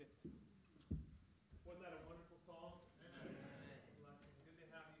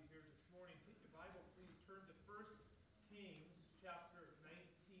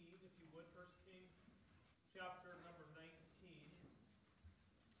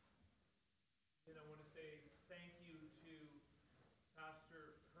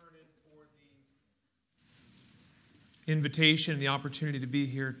invitation and the opportunity to be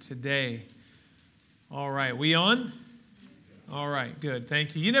here today. All right, we on? All right, good.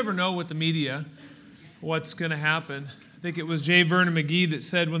 Thank you. You never know with the media what's going to happen. I think it was J. Vernon McGee that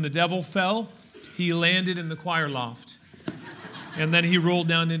said when the devil fell, he landed in the choir loft. And then he rolled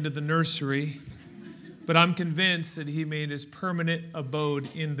down into the nursery. But I'm convinced that he made his permanent abode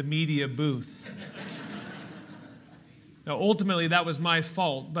in the media booth. Now, ultimately, that was my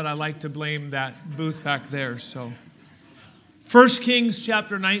fault, but I like to blame that booth back there. So, 1 Kings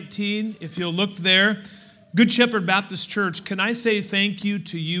chapter 19, if you'll look there. Good Shepherd Baptist Church, can I say thank you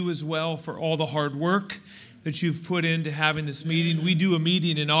to you as well for all the hard work that you've put into having this meeting. We do a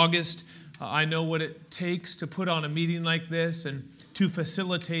meeting in August. I know what it takes to put on a meeting like this and to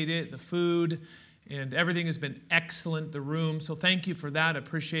facilitate it, the food, and everything has been excellent, the room. So thank you for that. I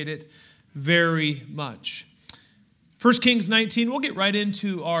appreciate it very much. 1 Kings 19, we'll get right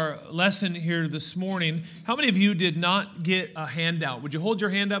into our lesson here this morning. How many of you did not get a handout? Would you hold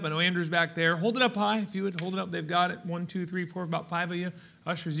your hand up? I know Andrew's back there. Hold it up high if you would. Hold it up. They've got it. 1, 2, 3, 4, about 5 of you.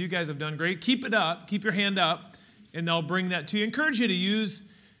 Ushers, you guys have done great. Keep it up. Keep your hand up, and they'll bring that to you. I encourage you to use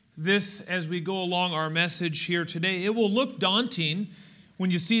this as we go along our message here today. It will look daunting. When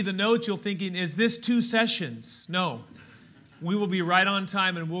you see the notes, you'll thinking, is this 2 sessions? No. We will be right on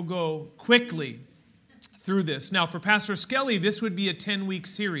time, and we'll go quickly through this. Now, for Pastor Skelly, this would be a 10-week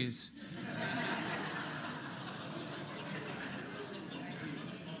series.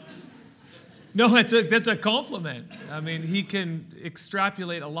 No, that's a compliment. I mean, he can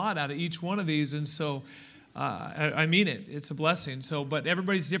extrapolate a lot out of each one of these, and so I mean it. It's a blessing. So, but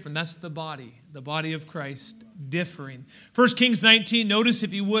everybody's different. That's the body of Christ differing. 1 Kings 19, notice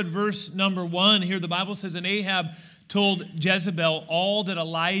if you would, verse number 1. Here the Bible says, and Ahab told Jezebel all that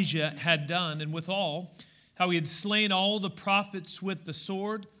Elijah had done, and withal, how he had slain all the prophets with the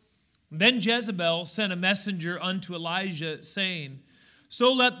sword. Then Jezebel sent a messenger unto Elijah, saying,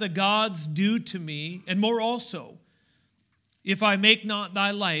 so let the gods do to me, and more also, if I make not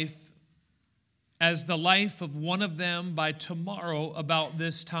thy life as the life of one of them by tomorrow about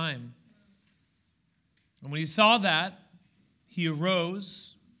this time. And when he saw that, he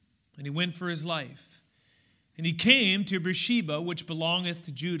arose, and he went for his life. And he came to Beersheba, which belongeth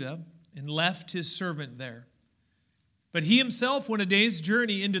to Judah, and left his servant there. But he himself went a day's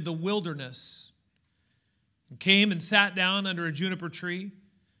journey into the wilderness, and came and sat down under a juniper tree,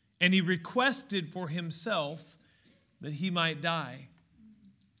 and he requested for himself that he might die,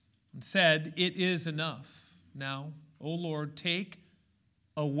 and said, it is enough. Now, O Lord, take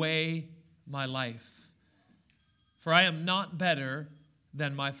away my life, for I am not better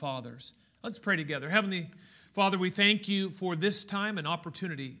than my fathers. Let's pray together. Heavenly Father, we thank you for this time and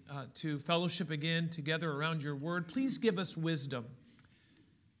opportunity to fellowship again together around your word. Please give us wisdom.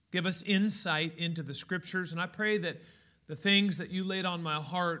 Give us insight into the scriptures. And I pray that the things that you laid on my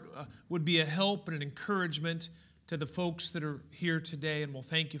heart would be a help and an encouragement to the folks that are here today. And we'll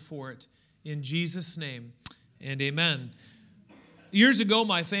thank you for it. In Jesus' name, and amen. Years ago,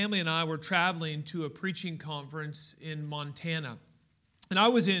 my family and I were traveling to a preaching conference in Montana. And I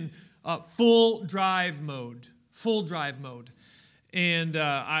was in full drive mode. And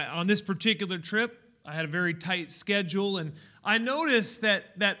on this particular trip, I had a very tight schedule, and I noticed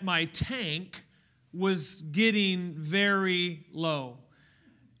that my tank was getting very low.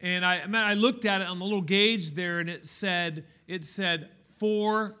 And I looked at it on the little gauge there, and it said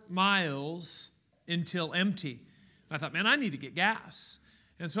 4 miles until empty. And I thought, man, I need to get gas.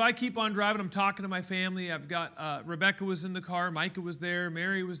 And so I keep on driving. I'm talking to my family. I've got Rebecca was in the car. Micah was there.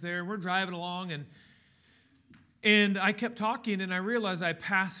 Mary was there. And we're driving along. And I kept talking, and I realized I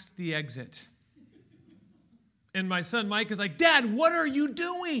passed the exit. And my son Mike is like, Dad, what are you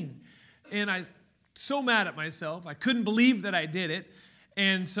doing? And I was so mad at myself. I couldn't believe that I did it.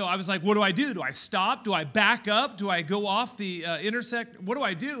 And so I was like, what do I do? Do I stop? Do I back up? Do I go off the intersect? What do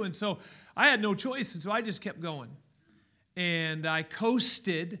I do? And so I had no choice. And so I just kept going. And I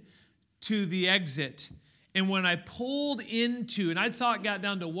coasted to the exit. And when I pulled into, and I saw it got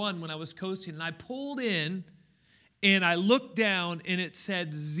down to 1 when I was coasting, and I pulled in, and I looked down, and it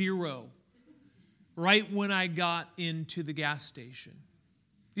said 0 right when I got into the gas station.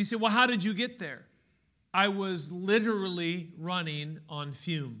 You say, well, how did you get there? I was literally running on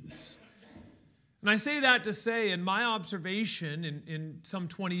fumes. And I say that to say, in my observation, in some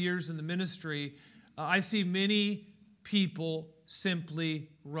 20 years in the ministry, I see many people simply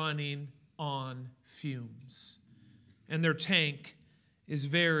running on fumes. And their tank is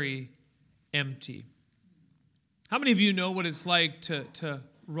very empty. How many of you know what it's like to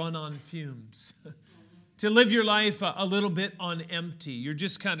run on fumes? to live your life a little bit on empty. You're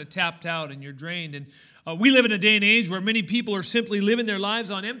just kind of tapped out and you're drained. And we live in a day and age where many people are simply living their lives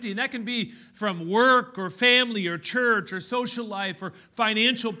on empty. And that can be from work or family or church or social life or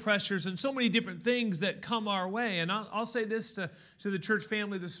financial pressures and so many different things that come our way. And I'll say this to the church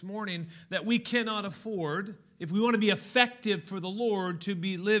family this morning, that we cannot afford, if we want to be effective for the Lord, to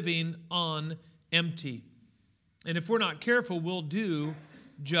be living on empty. And if we're not careful, we'll do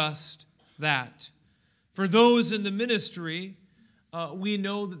just that. For those in the ministry, we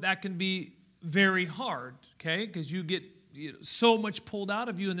know that can be very hard, okay? Because you get so much pulled out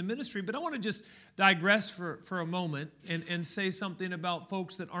of you in the ministry. But I want to just digress for a moment and say something about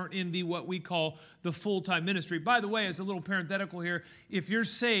folks that aren't in what we call the full-time ministry. By the way, as a little parenthetical here, if you're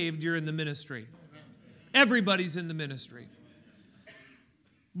saved, you're in the ministry. Everybody's in the ministry.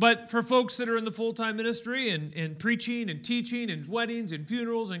 But for folks that are in the full-time ministry and preaching and teaching and weddings and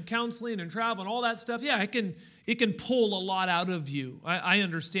funerals and counseling and travel and all that stuff, yeah, it can pull a lot out of you. I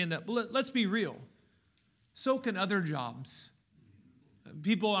understand that. But let's be real. So can other jobs.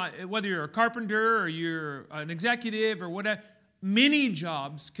 People, whether you're a carpenter or you're an executive or whatever, many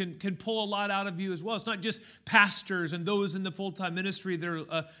jobs can pull a lot out of you as well. It's not just pastors and those in the full-time ministry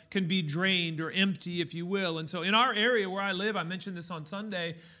that can be drained or empty, if you will. And so in our area where I live, I mentioned this on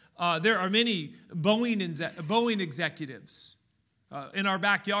Sunday, there are many Boeing executives. In our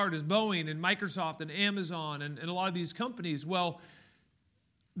backyard is Boeing and Microsoft and Amazon and a lot of these companies. Well,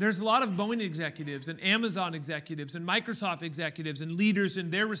 there's a lot of Boeing executives and Amazon executives and Microsoft executives and leaders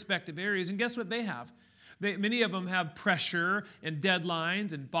in their respective areas. And guess what they have? Many of them have pressure and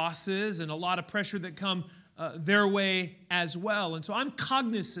deadlines and bosses and a lot of pressure that come their way as well. And so I'm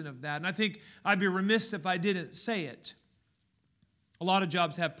cognizant of that. And I think I'd be remiss if I didn't say it. A lot of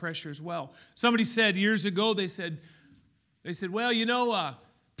jobs have pressure as well. Somebody said years ago, they said, well,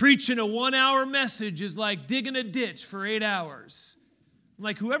 preaching a 1-hour message is like digging a ditch for 8 hours. I'm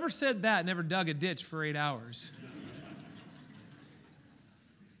like, whoever said that never dug a ditch for 8 hours.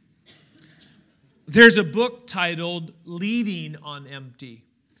 There's a book titled Leading on Empty.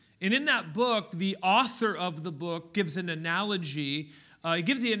 And in that book, the author of the book gives an analogy. He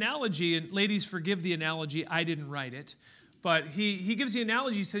gives the analogy, and ladies, forgive the analogy. I didn't write it. But he gives the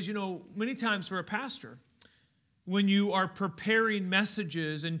analogy. He says, many times for a pastor, when you are preparing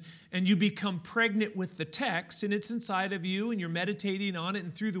messages and you become pregnant with the text and it's inside of you and you're meditating on it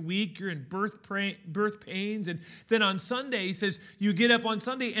and through the week you're in birth pains, and then on Sunday, he says, you get up on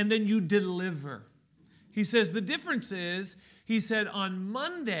Sunday and then you deliver. He says the difference is, he said, on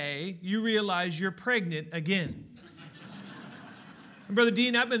Monday, you realize you're pregnant again. And Brother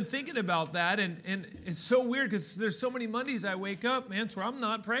Dean, I've been thinking about that, and it's so weird because there's so many Mondays I wake up, man, where I'm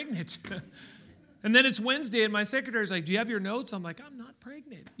not pregnant. And then it's Wednesday, and my secretary's like, do you have your notes? I'm like, I'm not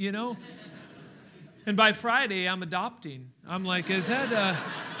pregnant, And by Friday, I'm adopting. I'm like, is that, I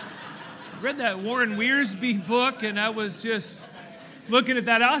read that Warren Wiersbe book, and I was just looking at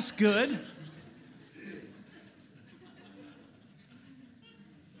that. That's good.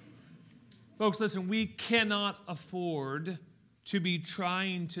 Folks, listen, we cannot afford to be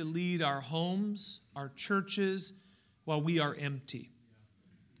trying to lead our homes, our churches, while we are empty.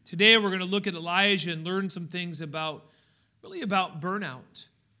 Today, we're going to look at Elijah and learn some things about burnout.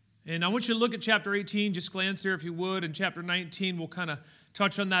 And I want you to look at chapter 18, just glance there if you would, and chapter 19, we'll kind of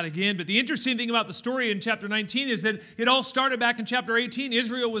touch on that again. But the interesting thing about the story in chapter 19 is that it all started back in chapter 18.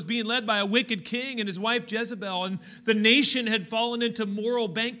 Israel was being led by a wicked king and his wife Jezebel, and the nation had fallen into moral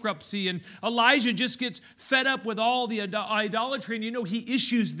bankruptcy, and Elijah just gets fed up with all the idolatry, and he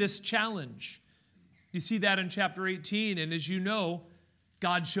issues this challenge. You see that in chapter 18, and as you know,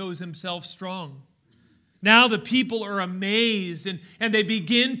 God shows himself strong. Now the people are amazed and they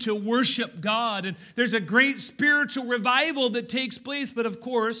begin to worship God. And there's a great spiritual revival that takes place. But of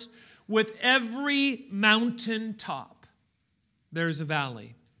course, with every mountaintop, there's a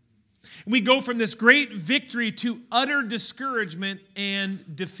valley. And we go from this great victory to utter discouragement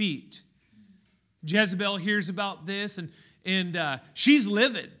and defeat. Jezebel hears about this and she's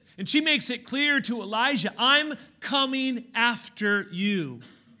livid. And she makes it clear to Elijah, I'm coming after you.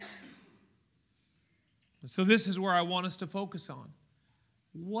 So this is where I want us to focus on.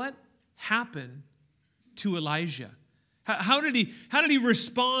 What happened to Elijah? How did he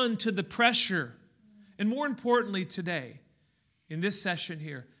respond to the pressure? And more importantly today, in this session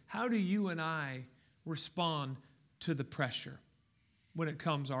here, how do you and I respond to the pressure when it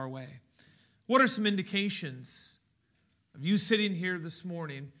comes our way? What are some indications of you sitting here this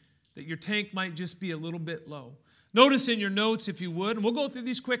morning that your tank might just be a little bit low? Notice in your notes, if you would, and we'll go through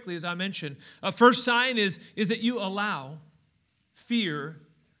these quickly as I mentioned. First sign is that you allow fear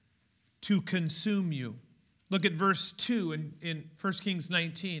to consume you. Look at verse 2 in 1 Kings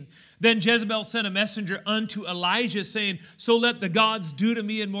 19. Then Jezebel sent a messenger unto Elijah, saying, So let the gods do to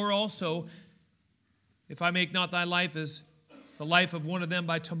me and more also, if I make not thy life as the life of one of them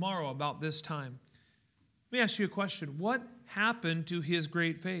by tomorrow about this time. Let me ask you a question. What happened to his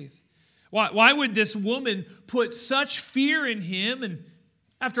great faith? Why would this woman put such fear in him? And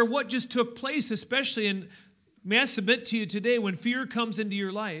after what just took place, especially, and may I submit to you today, when fear comes into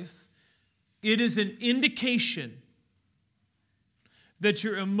your life, it is an indication that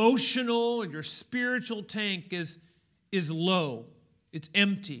your emotional and your spiritual tank is low. It's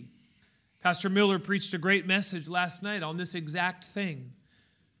empty. Pastor Miller preached a great message last night on this exact thing.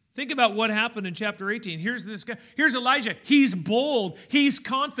 Think about what happened in chapter 18. Here's this guy. Here's Elijah. He's bold. He's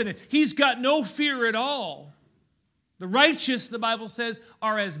confident. He's got no fear at all. The righteous, the Bible says,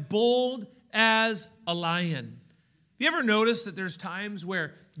 are as bold as a lion. You ever notice that there's times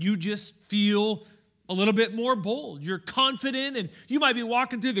where you just feel a little bit more bold? You're confident, and you might be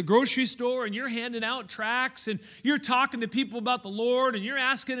walking through the grocery store and you're handing out tracts and you're talking to people about the Lord and you're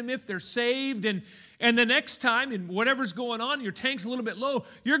asking them if they're saved. And the next time, and whatever's going on, your tank's a little bit low,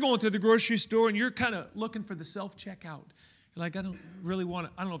 you're going through the grocery store and you're kind of looking for the self-checkout. You're like, I don't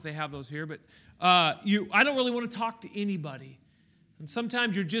know if they have those here, but I don't really want to talk to anybody. And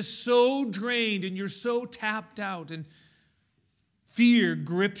sometimes you're just so drained and you're so tapped out and fear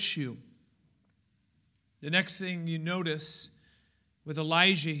grips you. The next thing you notice with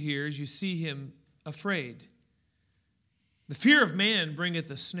Elijah here is you see him afraid. The fear of man bringeth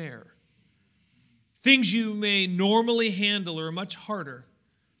a snare. Things you may normally handle are much harder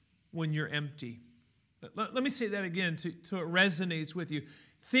when you're empty. Let me say that again so it resonates with you.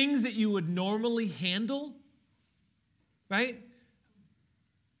 Things that you would normally handle, right,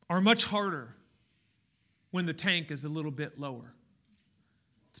 are much harder when the tank is a little bit lower.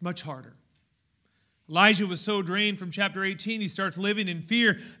 It's much harder. Elijah was so drained from chapter 18, he starts living in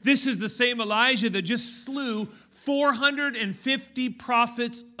fear. This is the same Elijah that just slew 450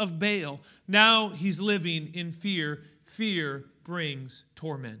 prophets of Baal. Now he's living in fear. Fear brings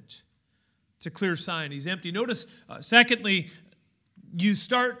torment. It's a clear sign he's empty. Notice, secondly, you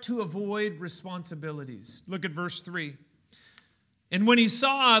start to avoid responsibilities. Look at verse 3. And when he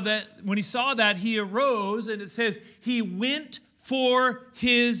saw that, he arose, and it says, he went for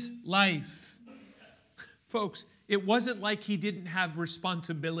his life. Folks, it wasn't like he didn't have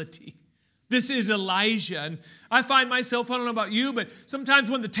responsibility. This is Elijah. And I find myself, I don't know about you, but sometimes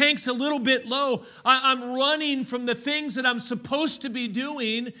when the tank's a little bit low, I'm running from the things that I'm supposed to be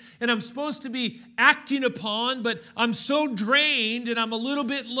doing and I'm supposed to be acting upon, but I'm so drained and I'm a little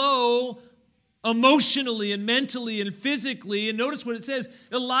bit low emotionally and mentally and physically. And notice what it says,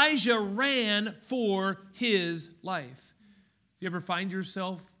 Elijah ran for his life. You ever find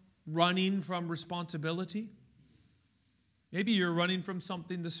yourself running from responsibility? Maybe you're running from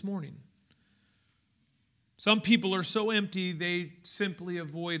something this morning. Some people are so empty, they simply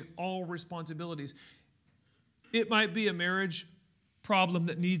avoid all responsibilities. It might be a marriage problem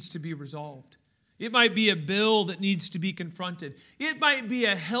that needs to be resolved. It might be a bill that needs to be confronted. It might be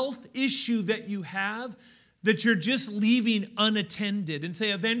a health issue that you have that you're just leaving unattended and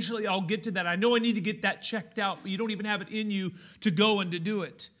say, eventually I'll get to that. I know I need to get that checked out, but you don't even have it in you to go and to do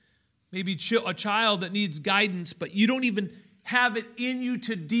it. Maybe a child that needs guidance, but you don't even have it in you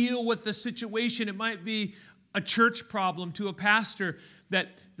to deal with the situation. It might be a church problem to a pastor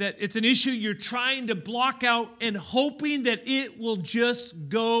that it's an issue you're trying to block out and hoping that it will just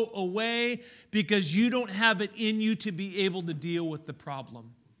go away because you don't have it in you to be able to deal with the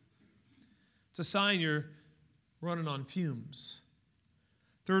problem. It's a sign you're running on fumes.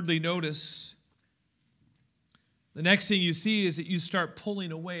 Thirdly, notice the next thing you see is that you start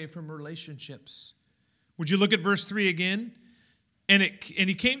pulling away from relationships. Would you look at verse 3 again? And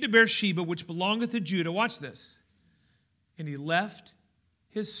he came to Beersheba, which belongeth to Judah. Watch this. And he left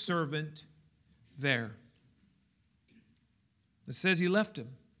his servant there. It says he left him.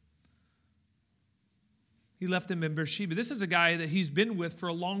 He left him in Beersheba. This is a guy that he's been with for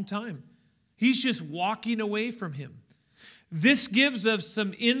a long time. He's just walking away from him. This gives us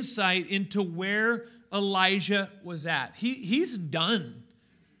some insight into where Elijah was at. He's done.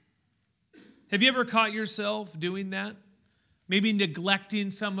 Have you ever caught yourself doing that? Maybe neglecting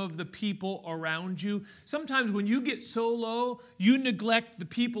some of the people around you. Sometimes when you get so low, you neglect the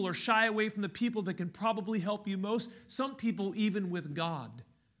people or shy away from the people that can probably help you most. Some people, even with God,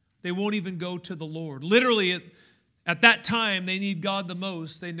 they won't even go to the Lord. Literally, at that time, they need God the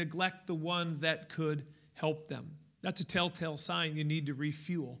most. They neglect the one that could help them. That's a telltale sign you need to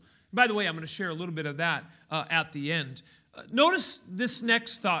refuel. By the way, I'm going to share a little bit of that at the end. Notice this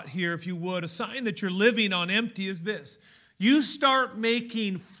next thought here, if you would. A sign that you're living on empty is this. You start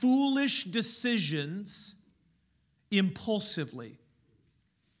making foolish decisions impulsively.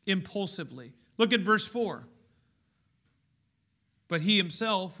 Impulsively. Look at verse 4. But he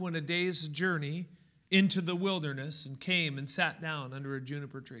himself went a day's journey into the wilderness and came and sat down under a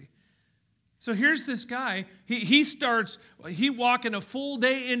juniper tree. So here's this guy. He walking a full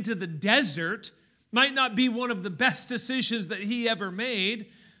day into the desert. Might not be one of the best decisions that he ever made.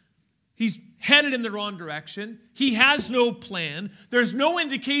 He's headed in the wrong direction. He has no plan. There's no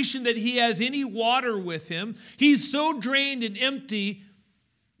indication that he has any water with him. He's so drained and empty.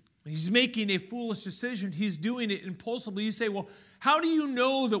 He's making a foolish decision. He's doing it impulsively. You say, well, how do you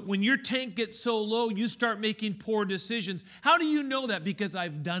know that when your tank gets so low, you start making poor decisions? How do you know that? Because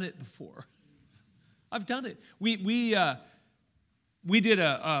I've done it before. I've done it. We did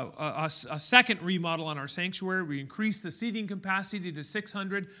a second remodel on our sanctuary. We increased the seating capacity to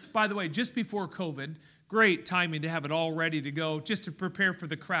 600. By the way, just before COVID, great timing to have it all ready to go, just to prepare for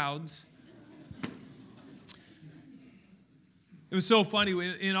the crowds. It was so funny.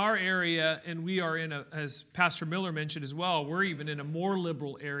 In our area, and we are as Pastor Miller mentioned as well, we're even in a more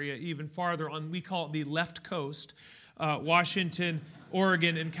liberal area, even farther on, we call it the left coast, Washington,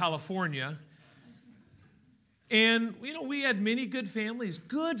 Oregon, and California. And, we had many good families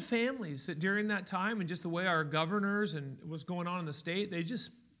that during that time, and just the way our governors and what's going on in the state,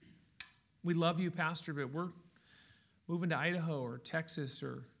 we love you, Pastor, but we're moving to Idaho or Texas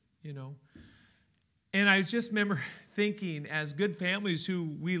or. And I just remember thinking, as good families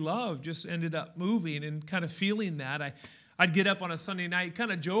who we love just ended up moving and kind of feeling that. I'd get up on a Sunday night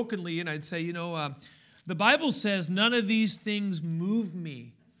kind of jokingly and I'd say, the Bible says none of these things move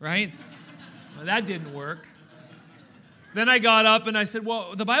me, right? Well, that didn't work. Then I got up and I said,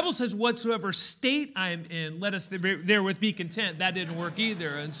 well, the Bible says whatsoever state I'm in, let us therewith be content. That didn't work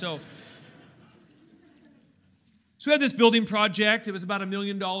either. And so we had this building project. It was about $1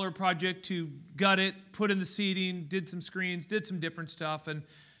 million project to gut it, put in the seating, did some screens, did some different stuff. And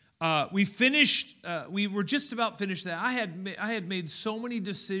we finished, we were just about finished that. I had made so many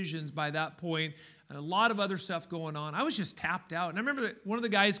decisions by that point, and a lot of other stuff going on. I was just tapped out. And I remember that one of the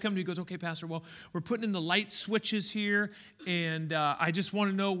guys come to me and goes, okay, Pastor, well, we're putting in the light switches here, and I just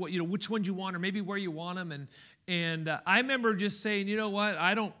want to know which ones you want or maybe where you want them. And I remember just saying, you know what,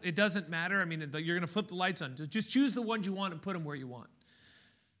 it doesn't matter. I mean, you're going to flip the lights on. Just choose the ones you want and put them where you want.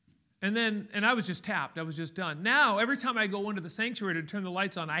 And I was just tapped. I was just done. Now, every time I go into the sanctuary to turn the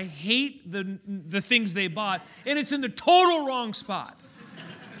lights on, I hate the things they bought, and it's in the total wrong spot.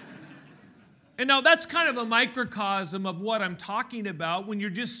 And now that's kind of a microcosm of what I'm talking about when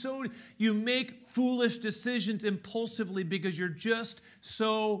you make foolish decisions impulsively because you're just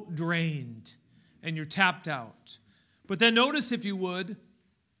so drained and you're tapped out. But then notice, if you would,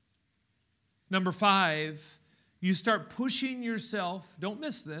 number 5, you start pushing yourself, don't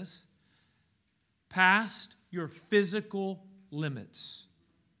miss this, past your physical limits.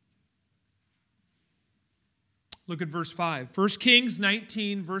 Look at verse 5. 1 Kings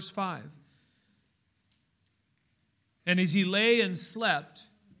 19, verse 5. And as he lay and slept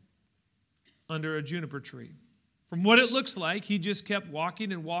under a juniper tree. From what it looks like, he just kept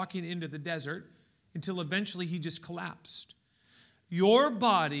walking and walking into the desert until eventually he just collapsed. Your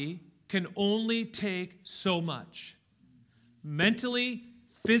body can only take so much. Mentally,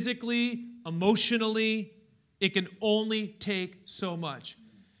 physically, emotionally, it can only take so much.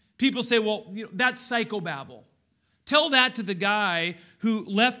 People say, well, that's psychobabble. Tell that to the guy who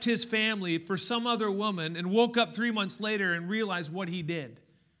left his family for some other woman and woke up 3 months later and realized what he did.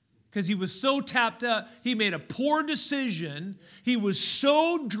 Because he was so tapped up, he made a poor decision. He was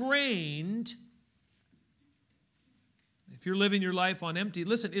so drained. If you're living your life on empty,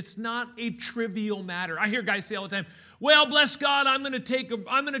 listen, it's not a trivial matter. I hear guys say all the time, well, bless God, I'm going to take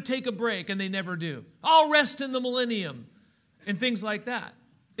a break, and they never do. I'll rest in the millennium, and things like that.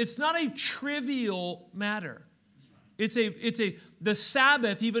 It's not a trivial matter. The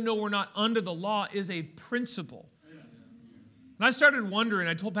Sabbath, even though we're not under the law, is a principle. And I started wondering,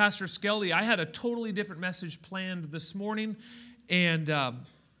 I told Pastor Skelly, I had a totally different message planned this morning, and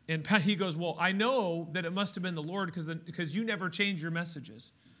he goes, well, I know that it must have been the Lord because you never change your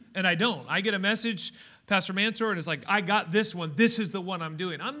messages. And I don't. I get a message, Pastor Mansour, and it's like, I got this one. This is the one I'm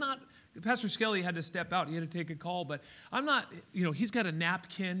doing. Pastor Skelly had to step out. He had to take a call, but I'm not, he's got a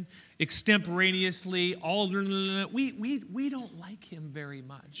napkin extemporaneously. We don't like him very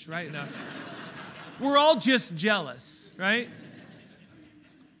much, right? Now, we're all just jealous, right?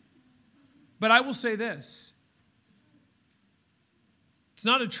 But I will say this. It's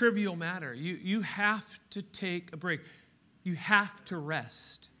not a trivial matter. You have to take a break. You have to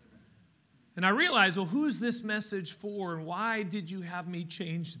rest. And I realized, well, who's this message for, and why did you have me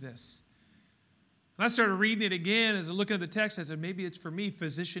change this? And I started reading it again as I looked at the text. I said, maybe it's for me.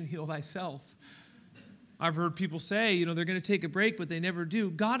 Physician, heal thyself. I've heard people say, they're going to take a break, but they never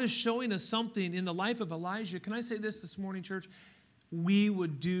do. God is showing us something in the life of Elijah. Can I say this morning, church? We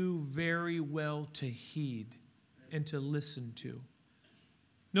would do very well to heed and to listen to.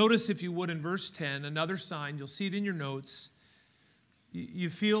 Notice, if you would, in verse 10, another sign. You'll see it in your notes. You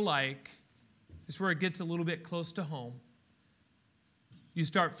feel like, this is where it gets a little bit close to home. You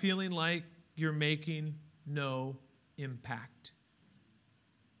start feeling like you're making no impact.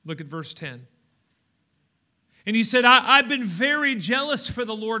 Look at verse 10. And he said, I've been very jealous for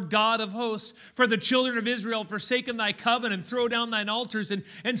the Lord God of hosts, for the children of Israel, forsaken thy covenant, throw down thine altars,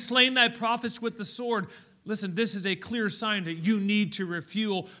 and slain thy prophets with the sword. Listen, this is a clear sign that you need to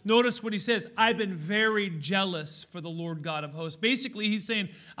refuel. Notice what he says, I've been very jealous for the Lord God of hosts. Basically, he's saying,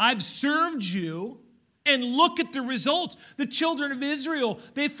 I've served you, and look at the results. The children of Israel,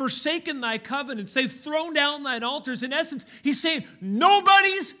 they've forsaken thy covenants. They've thrown down thine altars. In essence, he's saying,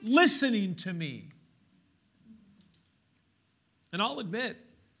 nobody's listening to me. And I'll admit,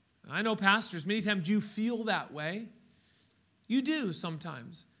 I know pastors, many times you feel that way. You do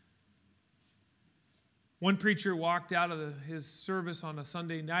sometimes. One preacher walked out of his service on a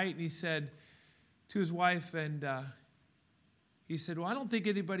Sunday night, and he said to his wife, he said, well, I don't think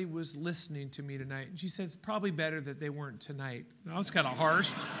anybody was listening to me tonight. And she said, it's probably better that they weren't tonight. That was kind of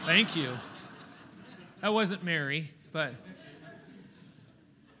harsh. Thank you. That wasn't Mary, but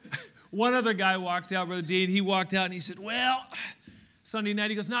one other guy walked out, Brother Dean. He walked out and he said, well, Sunday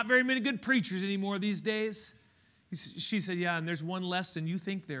night, he goes, not very many good preachers anymore these days. She said, yeah, and there's one less than you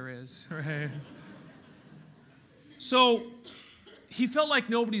think there is. Right? So he felt like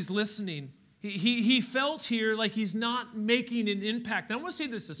nobody's listening. He felt here like he's not making an impact. And I want to say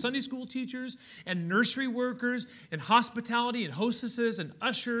this to Sunday school teachers and nursery workers and hospitality and hostesses and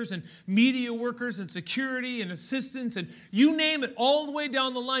ushers and media workers and security and assistants and you name it, all the way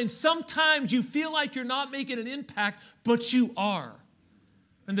down the line. Sometimes you feel like you're not making an impact, but you are.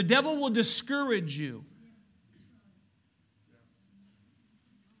 And the devil will discourage you.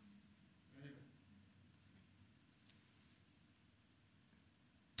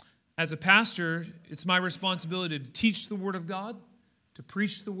 As a pastor, it's my responsibility to teach the Word of God, to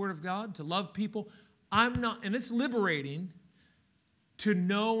preach the Word of God, to love people. And it's liberating to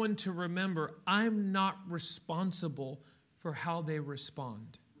know and to remember, I'm not responsible for how they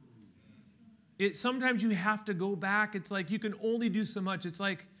respond. Sometimes you have to go back. It's like you can only do so much. It's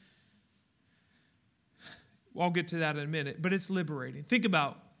like, well, I'll get to that in a minute, but it's liberating. Think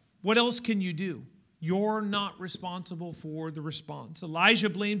about, what else can you do? You're not responsible for the response. Elijah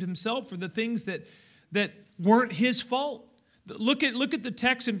blamed himself for the things that weren't his fault. Look at the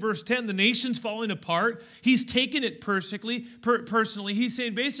text in verse 10. The nation's falling apart. He's taken it personally. He's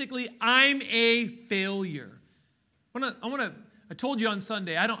saying, basically, I'm a failure. I told you on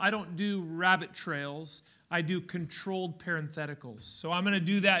Sunday, I don't do rabbit trails. I do controlled parentheticals. So I'm going to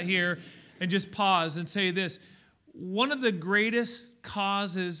do that here and just pause and say this. One of the greatest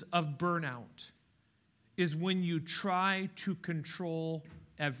causes of burnout is when you try to control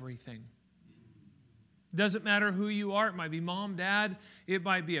everything. Doesn't matter who you are. It might be mom, dad. It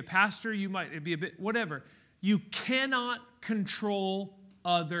might be a pastor. It'd be a bit, whatever. You cannot control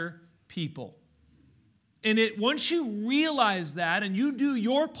other people. And once you realize that and you do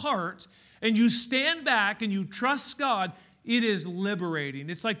your part and you stand back and you trust God, it is liberating.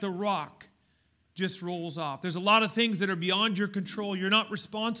 It's like the rock just rolls off. There's a lot of things that are beyond your control. You're not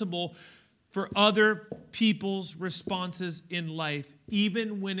responsible for other people's responses in life,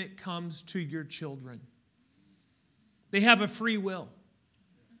 even when it comes to your children. They have a free will.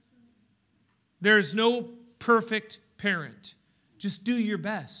 There's no perfect parent. Just do your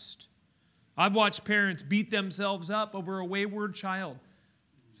best. I've watched parents beat themselves up over a wayward child.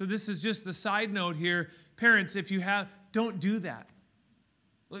 So this is just the side note here. Parents, if you have, don't do that.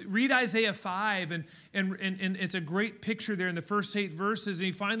 Read Isaiah 5, and it's a great picture there in the first 8 verses, and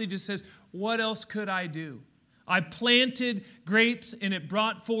he finally just says, what else could I do? I planted grapes, and it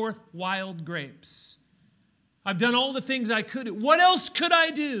brought forth wild grapes. I've done all the things I could do. What else could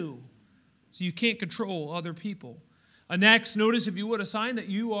I do? So you can't control other people. Next, notice, if you would, a sign that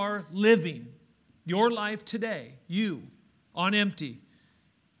you are living your life today, you, on empty,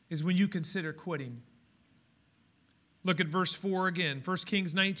 is when you consider quitting. Look at verse 4 again. 1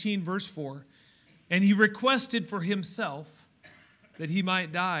 Kings 19, verse 4. And he requested for himself that he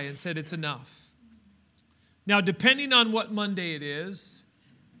might die and said, it's enough. Now, depending on what Monday it is,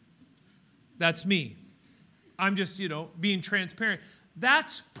 that's me. I'm just, being transparent.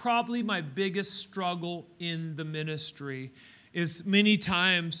 That's probably my biggest struggle in the ministry is many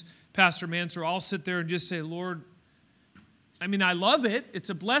times, Pastor Mansour, I'll sit there and just say, Lord, I love it.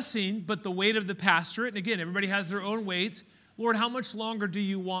 It's a blessing, but the weight of the pastorate, and again, everybody has their own weights. Lord, how much longer do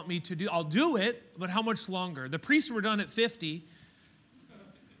you want me to do? I'll do it, but how much longer? The priests were done at 50,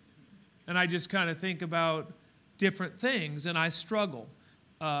 and I just kind of think about different things, and I struggle.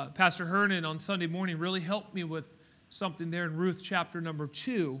 Pastor Hernan on Sunday morning really helped me with something there in Ruth chapter number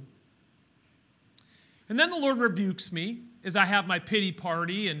 2. And then the Lord rebukes me as I have my pity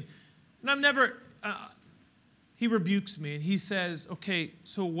party, and I'm never, he rebukes me, and he says, okay,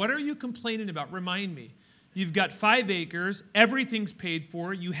 so what are you complaining about? Remind me. You've got 5 acres, everything's paid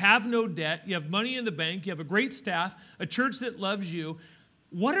for, you have no debt, you have money in the bank, you have a great staff, a church that loves you.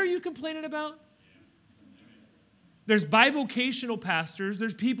 What are you complaining about? There's bivocational pastors.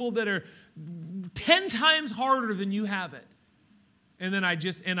 There's people that are 10 times harder than you have it. And then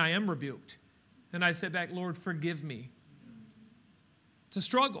I am rebuked. And I sit back, Lord, forgive me. It's a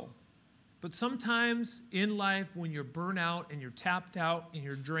struggle. But sometimes in life, when you're burnt out and you're tapped out and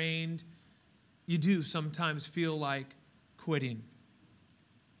you're drained, you do sometimes feel like quitting.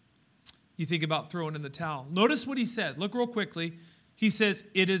 You think about throwing in the towel. Notice what he says. Look real quickly. He says,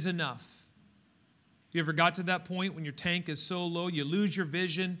 it is enough. You ever got to that point when your tank is so low, you lose your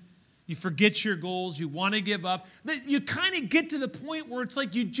vision, you forget your goals, you want to give up? You kind of get to the point where it's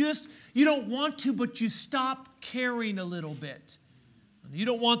like you don't want to, but you stop caring a little bit. You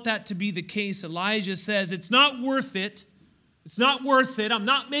don't want that to be the case. Elijah says, it's not worth it. It's not worth it. I'm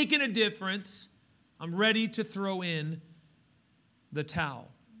not making a difference. I'm ready to throw in the towel.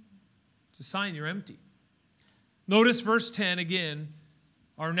 It's a sign you're empty. Notice verse 10 again.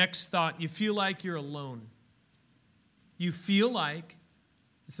 Our next thought, you feel like you're alone. You feel like,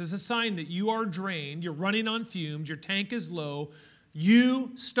 this is a sign that you are drained, you're running on fumes, your tank is low.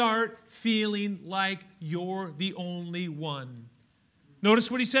 You start feeling like you're the only one. Notice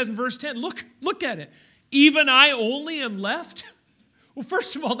what he says in verse 10. Look at it. Even I only am left? Well,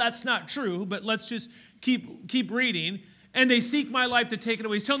 first of all, that's not true, but let's just keep reading. And they seek my life to take it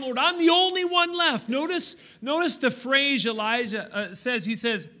away. He's telling the Lord, I'm the only one left. Notice the phrase Elijah says. He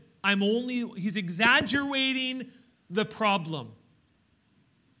says, he's exaggerating the problem.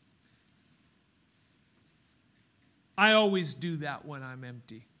 I always do that when I'm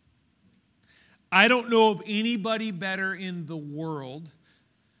empty. I don't know of anybody better in the world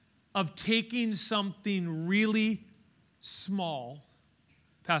of taking something really small,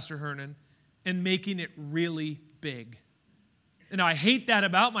 Pastor Hernan, and making it really big. And I hate that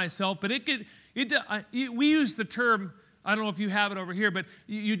about myself, but we use the term, I don't know if you have it over here, but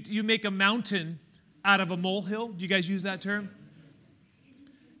you make a mountain out of a molehill. Do you guys use that term?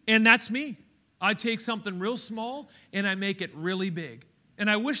 And that's me. I take something real small and I make it really big. And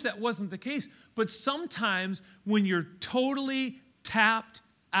I wish that wasn't the case, but sometimes when you're totally tapped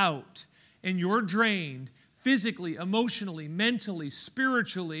out and you're drained physically, emotionally, mentally,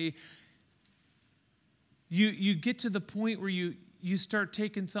 spiritually, you get to the point where you start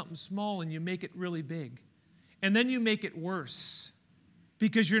taking something small and you make it really big. And then you make it worse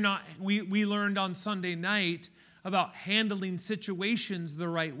because you're not, we learned on Sunday night about handling situations the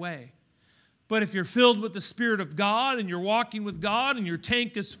right way. But if you're filled with the Spirit of God and you're walking with God and your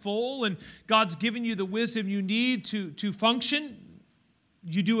tank is full and God's given you the wisdom you need to function,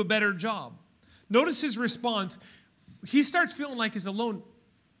 you do a better job. Notice his response. He starts feeling like he's alone,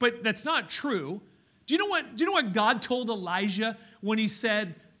 but that's not true. Do you know what God told Elijah when he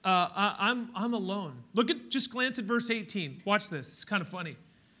said, I'm alone? Just glance at verse 18. Watch this. It's kind of funny.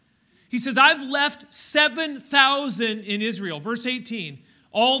 He says, I've left 7,000 in Israel. Verse 18.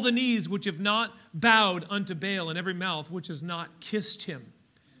 All the knees which have not bowed unto Baal, and every mouth which has not kissed him.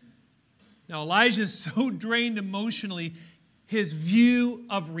 Now Elijah is so drained emotionally, his view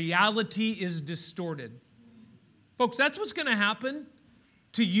of reality is distorted. Folks, that's what's going to happen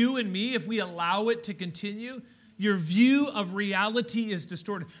to you and me if we allow it to continue. Your view of reality is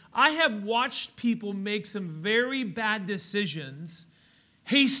distorted. I have watched people make some very bad decisions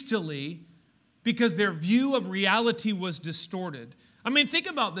hastily because their view of reality was distorted. Think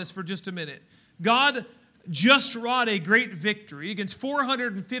about this for just a minute. God just wrought a great victory against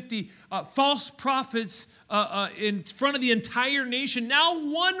 450 false prophets in front of the entire nation. Now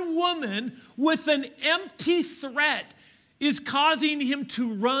one woman with an empty threat is causing him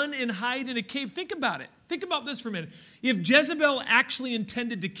to run and hide in a cave. Think about it. Think about this for a minute. If Jezebel actually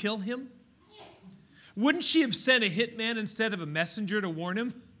intended to kill him, wouldn't she have sent a hitman instead of a messenger to warn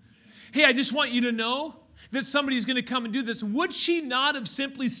him? Hey, I just want you to know that somebody's going to come and do this. Would she not have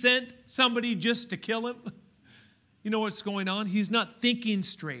simply sent somebody just to kill him? You know what's going on? He's not thinking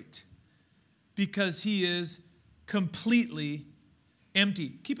straight because he is completely empty.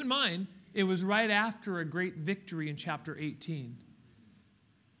 Keep in mind, it was right after a great victory in chapter 18.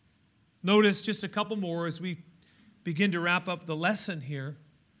 Notice just a couple more as we begin to wrap up the lesson here.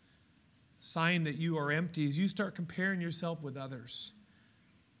 Sign that you are empty as you start comparing yourself with others.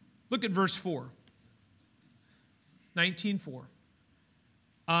 Look at verse 4. 19:4.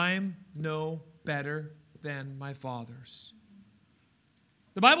 I'm no better than my fathers.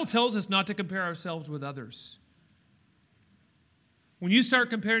 The Bible tells us not to compare ourselves with others. When you start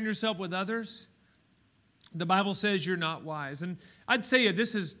comparing yourself with others, the Bible says you're not wise. And I'd say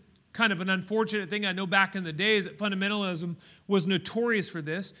this is kind of an unfortunate thing. I know back in the days that fundamentalism was notorious for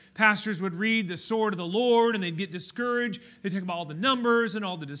this. Pastors would read the sword of the Lord and they'd get discouraged. They'd talk about all the numbers and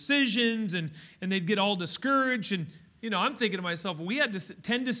all the decisions and they'd get all discouraged. And, I'm thinking to myself, we had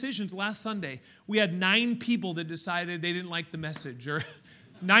 10 decisions last Sunday. We had 9 people that decided they didn't like the message or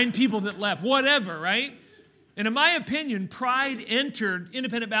 9 people that left, whatever, right? And in my opinion, pride entered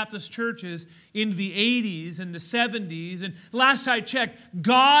independent Baptist churches in the 80s and the 70s. And last I checked,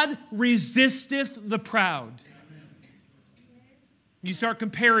 God resisteth the proud. You start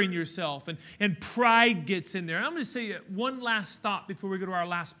comparing yourself and pride gets in there. And I'm going to say one last thought before we go to our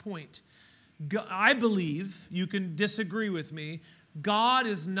last point. I believe, you can disagree with me, God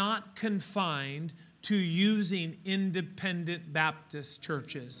is not confined to using independent Baptist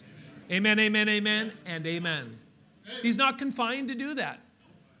churches. Amen, amen, amen, and amen. He's not confined to do that.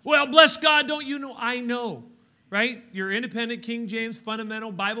 Well, bless God, don't you know? I know, right? You're independent, King James,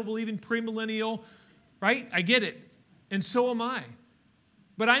 fundamental, Bible-believing, premillennial, right? I get it. And so am I.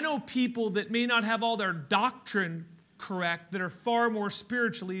 But I know people that may not have all their doctrine correct that are far more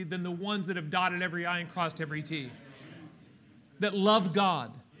spiritually than the ones that have dotted every I and crossed every T. That love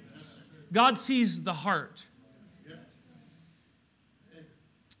God. God sees the heart.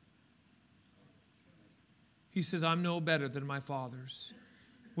 He says, I'm no better than my fathers.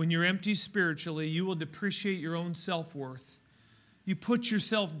 When you're empty spiritually, you will depreciate your own self-worth. You put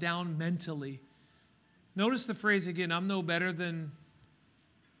yourself down mentally. Notice the phrase again, I'm no better than.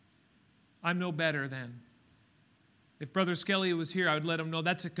 If Brother Skelly was here, I would let him know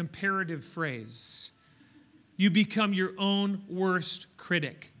that's a comparative phrase. You become your own worst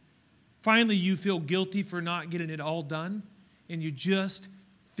critic. Finally, you feel guilty for not getting it all done, and you just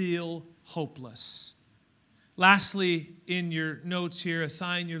feel hopeless. Lastly, in your notes here, a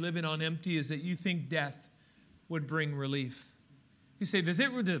sign you're living on empty is that you think death would bring relief. You say, does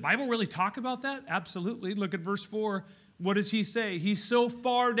the Bible really talk about that? Absolutely. Look at verse 4. What does he say? He's so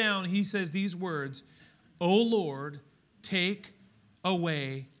far down, he says these words, O Lord, take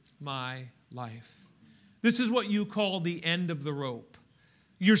away my life. This is what you call the end of the rope.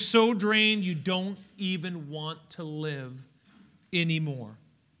 You're so drained you don't even want to live anymore.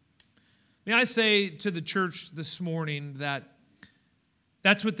 May I say to the church this morning that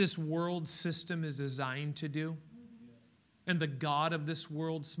that's what this world system is designed to do. And the God of this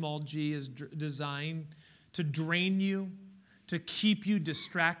world, small g, is designed to drain you, to keep you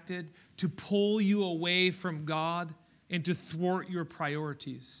distracted, to pull you away from God, and to thwart your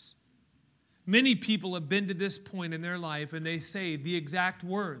priorities. Many people have been to this point in their life and they say the exact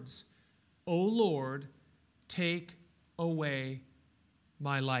words, O Lord, take away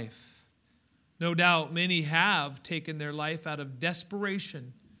my life. No doubt many have taken their life out of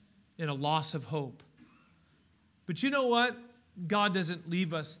desperation and a loss of hope. But you know what? God doesn't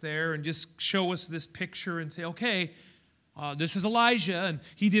leave us there and just show us this picture and say, okay, this is Elijah, and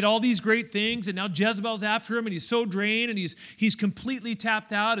he did all these great things, and now Jezebel's after him, and he's so drained, and he's completely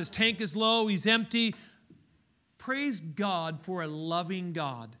tapped out. His tank is low. He's empty. Praise God for a loving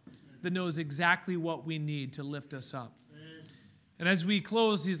God that knows exactly what we need to lift us up. And as we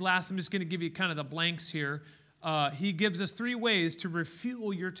close these last, I'm just going to give you kind of the blanks here. He gives us 3 ways to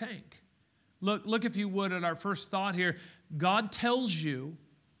refuel your tank. Look, if you would, at our first thought here. God tells you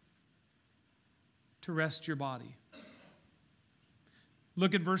to rest your body.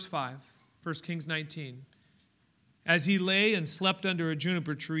 Look at verse 5, 1 Kings 19. As he lay and slept under a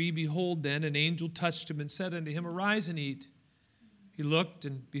juniper tree, behold, then an angel touched him and said unto him, Arise and eat. He looked,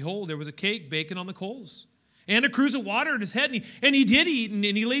 and behold, there was a cake baking on the coals, and a cruse of water at his head, and he did eat, and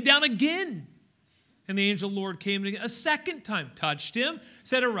he lay down again. And the angel of the Lord came a second time, touched him,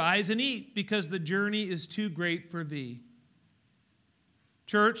 said, Arise and eat, because the journey is too great for thee.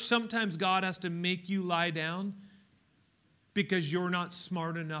 Church, sometimes God has to make you lie down because you're not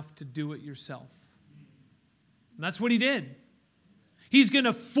smart enough to do it yourself. And that's what he did. He's going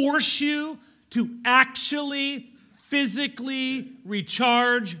to force you to actually, physically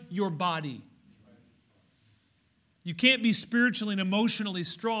recharge your body. You can't be spiritually and emotionally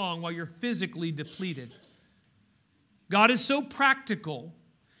strong while you're physically depleted. God is so practical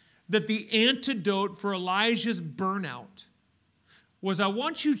that the antidote for Elijah's burnout was, I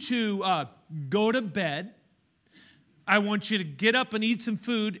want you to go to bed. I want you to get up and eat some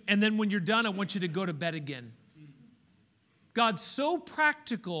food. And then when you're done, I want you to go to bed again. God's so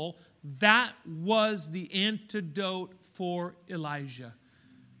practical, that was the antidote for Elijah.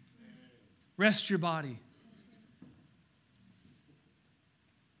 Rest your body.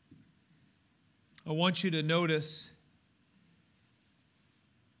 I want you to notice,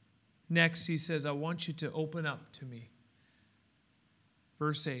 next he says, I want you to open up to me.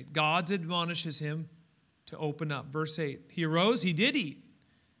 Verse 8, God admonishes him to open up. Verse 8, he arose, he did eat,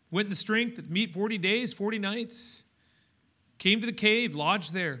 went in the strength of meat 40 days, 40 nights, came to the cave,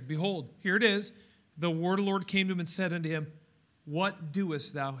 lodged there. Behold, here it is. The word of the Lord came to him and said unto him, what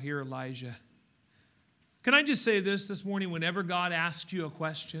doest thou here, Elijah? Can I just say this morning, whenever God asks you a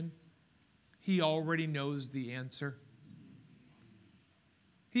question, He already knows the answer.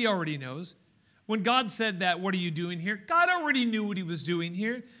 He already knows. When God said that, what are you doing here? God already knew what he was doing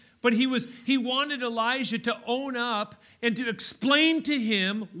here. But he wanted Elijah to own up and to explain to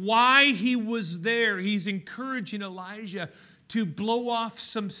him why he was there. He's encouraging Elijah to blow off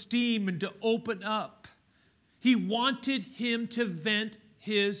some steam and to open up. He wanted him to vent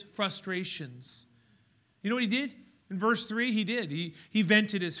his frustrations. You know what he did? In verse 3, he did. He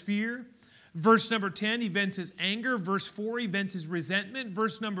vented his fear. Verse number 10, he vents his anger. Verse 4, he vents his resentment.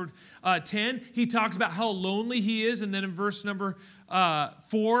 Verse number 10, he talks about how lonely he is. And then in verse number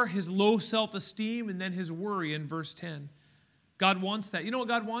 4, his low self-esteem. And then his worry in verse 10. God wants that. You know what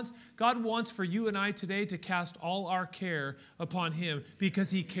God wants? God wants for you and I today to cast all our care upon him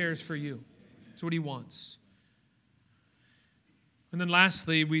because he cares for you. That's what he wants. And then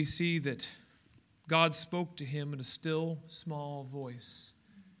lastly, we see that God spoke to him in a still, small voice.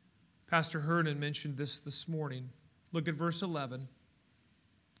 Pastor Hernan mentioned this morning. Look at verse 11.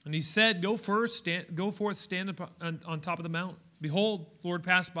 And he said, go forth, stand on top of the mount. Behold, the Lord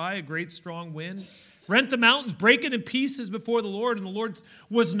passed by, a great strong wind. Rent the mountains, break it in pieces before the Lord. And the Lord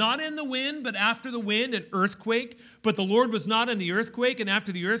was not in the wind, but after the wind, an earthquake. But the Lord was not in the earthquake, and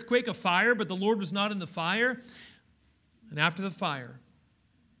after the earthquake, a fire. But the Lord was not in the fire. And after the fire,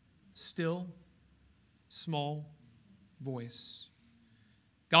 still, small voice.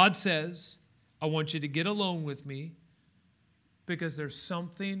 God says, I want you to get alone with me because there's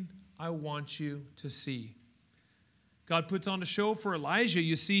something I want you to see. God puts on a show for Elijah.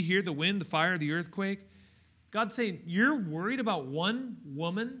 You see here the wind, the fire, the earthquake. God's saying, you're worried about one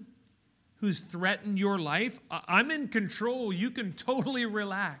woman who's threatened your life? I'm in control. You can totally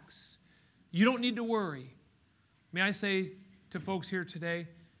relax. You don't need to worry. May I say to folks here today,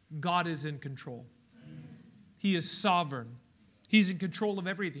 God is in control. He is sovereign. He's in control of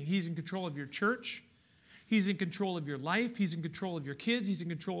everything. He's in control of your church. He's in control of your life. He's in control of your kids. He's in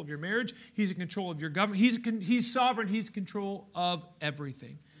control of your marriage. He's in control of your government. He's sovereign. He's in control of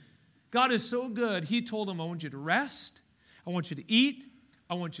everything. God is so good. He told him, I want you to rest. I want you to eat.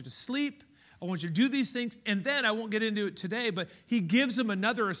 I want you to sleep. I want you to do these things. And then, I won't get into it today, but he gives him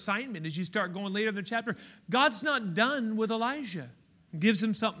another assignment as you start going later in the chapter. God's not done with Elijah. He gives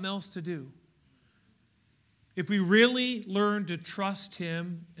him something else to do. If we really learn to trust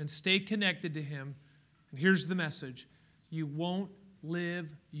him and stay connected to him, and here's the message, you won't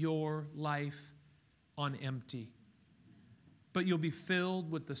live your life on empty, but you'll be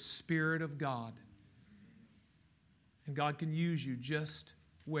filled with the Spirit of God. And God can use you just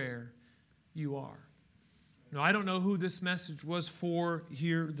where you are. Now, I don't know who this message was for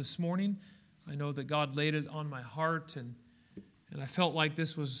here this morning. I know that God laid it on my heart, and I felt like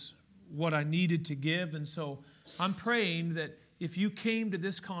this was what I needed to give. And so I'm praying that if you came to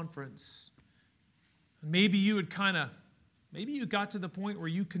this conference, maybe you got to the point where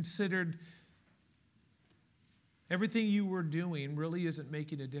you considered everything you were doing really isn't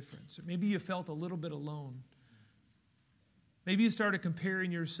making a difference. Or maybe you felt a little bit alone. Maybe you started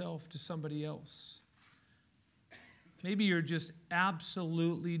comparing yourself to somebody else. Maybe you're just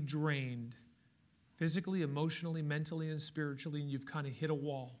absolutely drained, physically, emotionally, mentally, and spiritually, and you've kind of hit a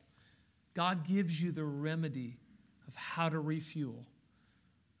wall. God gives you the remedy of how to refuel.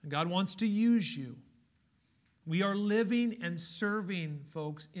 And God wants to use you. We are living and serving,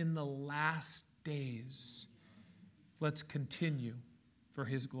 folks, in the last days. Let's continue for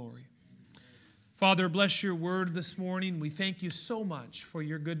his glory. Father, bless your word this morning. We thank you so much for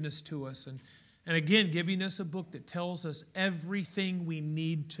your goodness to us. And again, giving us a book that tells us everything we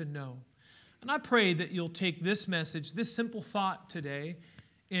need to know. And I pray that you'll take this message, this simple thought today,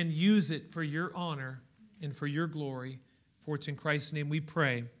 and use it for your honor and for your glory. For it's in Christ's name we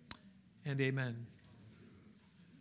pray, and amen.